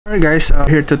Alright guys,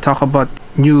 here to talk about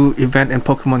new event in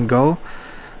Pokemon Go.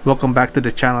 Welcome back to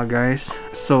the channel guys.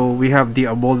 So we have the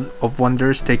Abode of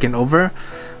Wonders taken over,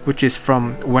 which is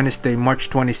from Wednesday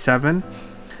March 27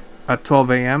 at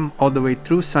 12 a.m. all the way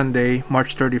through Sunday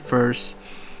March 31st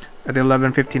at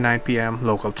 11:59 p.m.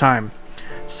 local time.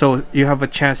 So you have a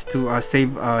chance to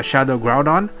save Shadow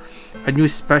Groudon. A new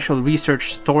special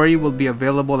research story will be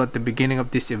available at the beginning of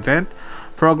this event.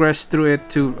 Progress through it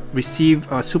to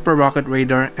receive a Super Rocket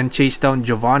Raider and chase down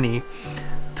Giovanni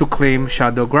to claim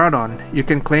Shadow Groudon. You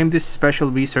can claim this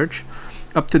special research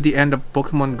up to the end of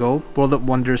Pokemon Go World of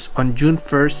Wonders on June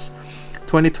 1st,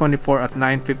 2024 at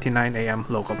 9:59 a.m.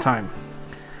 local time.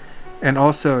 And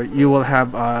also you will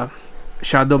have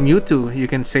Shadow Mewtwo. You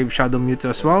can save Shadow Mewtwo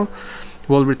as well.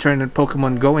 Will return in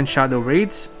Pokemon Go in Shadow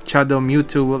Raids. Shadow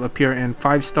Mewtwo will appear in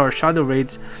 5-star Shadow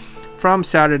Raids from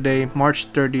Saturday,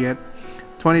 March 30th,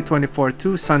 2024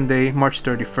 to Sunday, March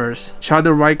 31st.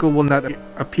 Shadow Raikou will not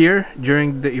appear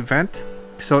during the event,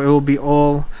 so it will be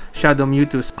all Shadow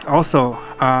Mewtwo's. Also,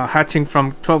 hatching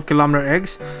from 12-kilometer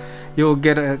eggs, you will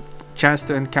get a chance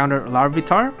to encounter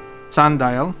Larvitar,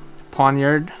 Sandile,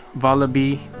 Pawniard,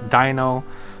 Vullaby, Dino,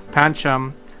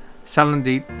 Pancham,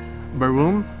 Salandit,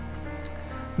 Baroom.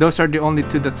 Those are the only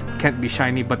two that can't be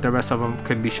shiny, but the rest of them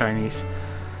could be shinies.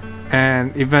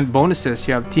 And event bonuses,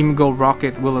 you have Team Go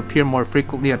Rocket will appear more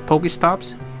frequently at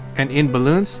Pokestops and in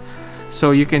balloons,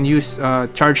 so you can use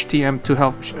Charge TM to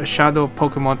help Shadow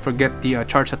Pokemon forget the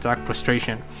Charge Attack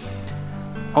frustration.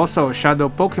 Also, Shadow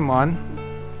Pokemon,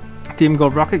 Team Go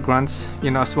Rocket Grunts,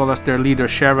 as well as their leader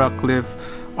Shara, Cliff,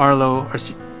 Arlo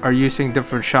are using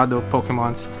different Shadow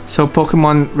Pokemons. So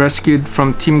Pokemon rescued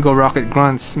from Team Go Rocket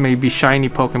Grunts may be shiny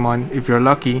Pokemon if you're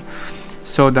lucky.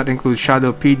 So that includes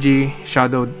Shadow PG,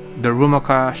 Shadow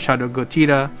Darumaka, Shadow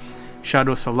Gotita,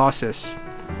 Shadow Solosis.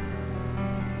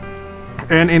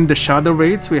 And in the Shadow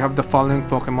Raids, we have the following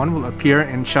Pokemon will appear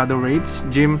in Shadow Raids.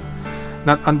 Gym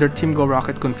not under Team Go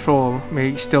Rocket control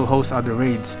may still host other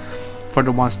raids. For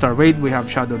the 1-star raid, we have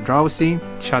Shadow Drowsy,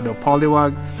 Shadow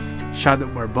Poliwag, Shadow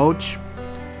Barboach,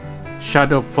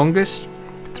 Shadow Fungus.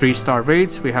 3-star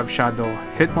raids, we have Shadow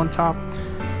Hitmontop,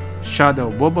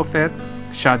 Shadow Wobbuffet,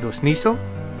 Shadow Sneasel.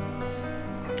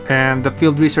 And the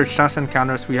field research task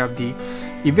encounters, we have the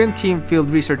event team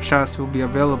field research tasks will be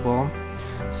available.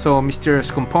 So mysterious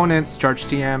components, charge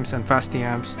TMs, and fast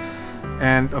TMs,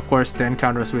 and of course the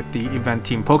encounters with the event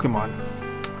team Pokemon.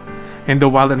 In the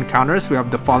wild encounters, we have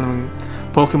the following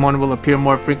Pokemon will appear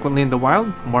more frequently in the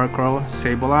wild: Murkrow,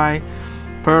 Sableye,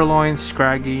 Purloin,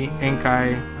 Scraggy,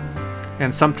 Inkai,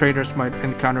 and some traders might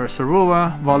encounter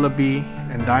Sarua, Vullaby,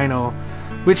 and Dino,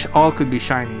 which all could be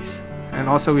shinies. And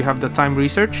also we have the time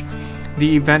research.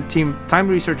 The event team time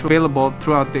research available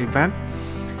throughout the event.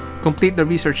 Complete the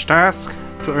research task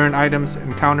to earn items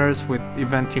encounters with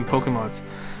event team Pokemons.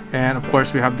 And of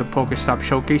course we have the Pokestop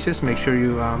showcases. Make sure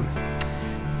you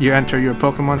enter your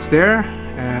Pokemons there.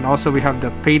 And also we have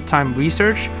the paid time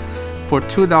research for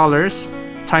 $2.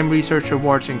 Time research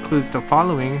rewards includes the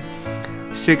following: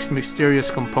 6 mysterious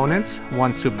components,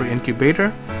 1 super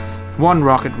incubator, 1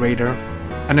 rocket raider,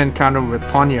 an encounter with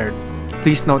Pawniard.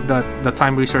 Please note that the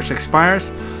time research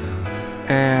expires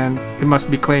and it must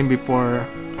be claimed before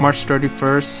March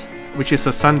 31st, which is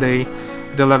a Sunday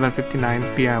at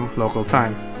 11:59 p.m. local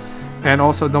time. And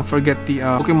also don't forget the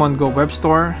Pokemon Go web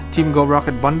store Team Go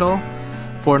Rocket bundle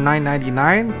for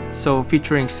 $9.99, so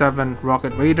featuring 7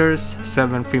 Rocket Raiders,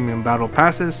 7 premium battle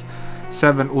passes,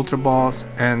 7 Ultra Balls,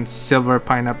 and silver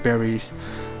pineapple berries.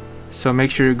 So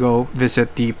make sure you go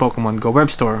visit the Pokemon Go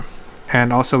web store.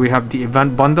 And also we have the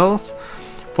event bundles.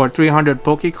 For 300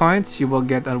 Pokecoins, you will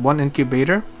get 1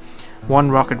 incubator, 1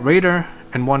 Rocket Raider,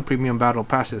 and 1 premium battle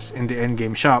passes in the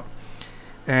endgame shop.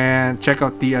 And check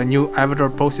out the new avatar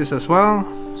poses as well,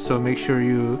 so make sure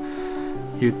you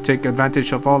take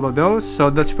advantage of all of those.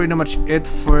 So that's pretty much it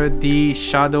for the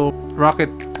Shadow Rocket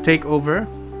takeover,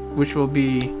 which will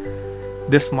be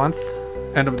this month,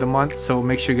 end of the month, so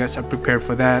make sure you guys are prepared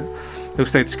for that.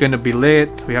 Looks like it's gonna be lit.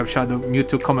 We have Shadow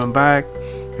Mewtwo coming back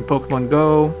in Pokemon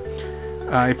Go.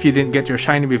 If you didn't get your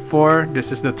shiny before,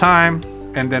 this is the time.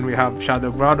 And then we have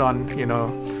Shadow Groudon,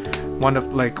 one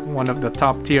of the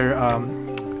top tier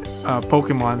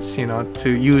Pokemons, to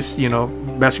use,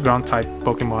 best ground type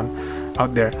Pokemon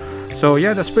out there. So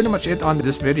yeah, that's pretty much it on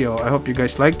this video. I hope you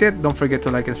guys liked it. Don't forget to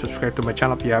like and subscribe to my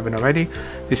channel if you haven't already.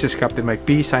 This is Captain Mike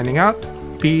P signing out.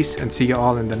 Peace, and see you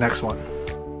all in the next one.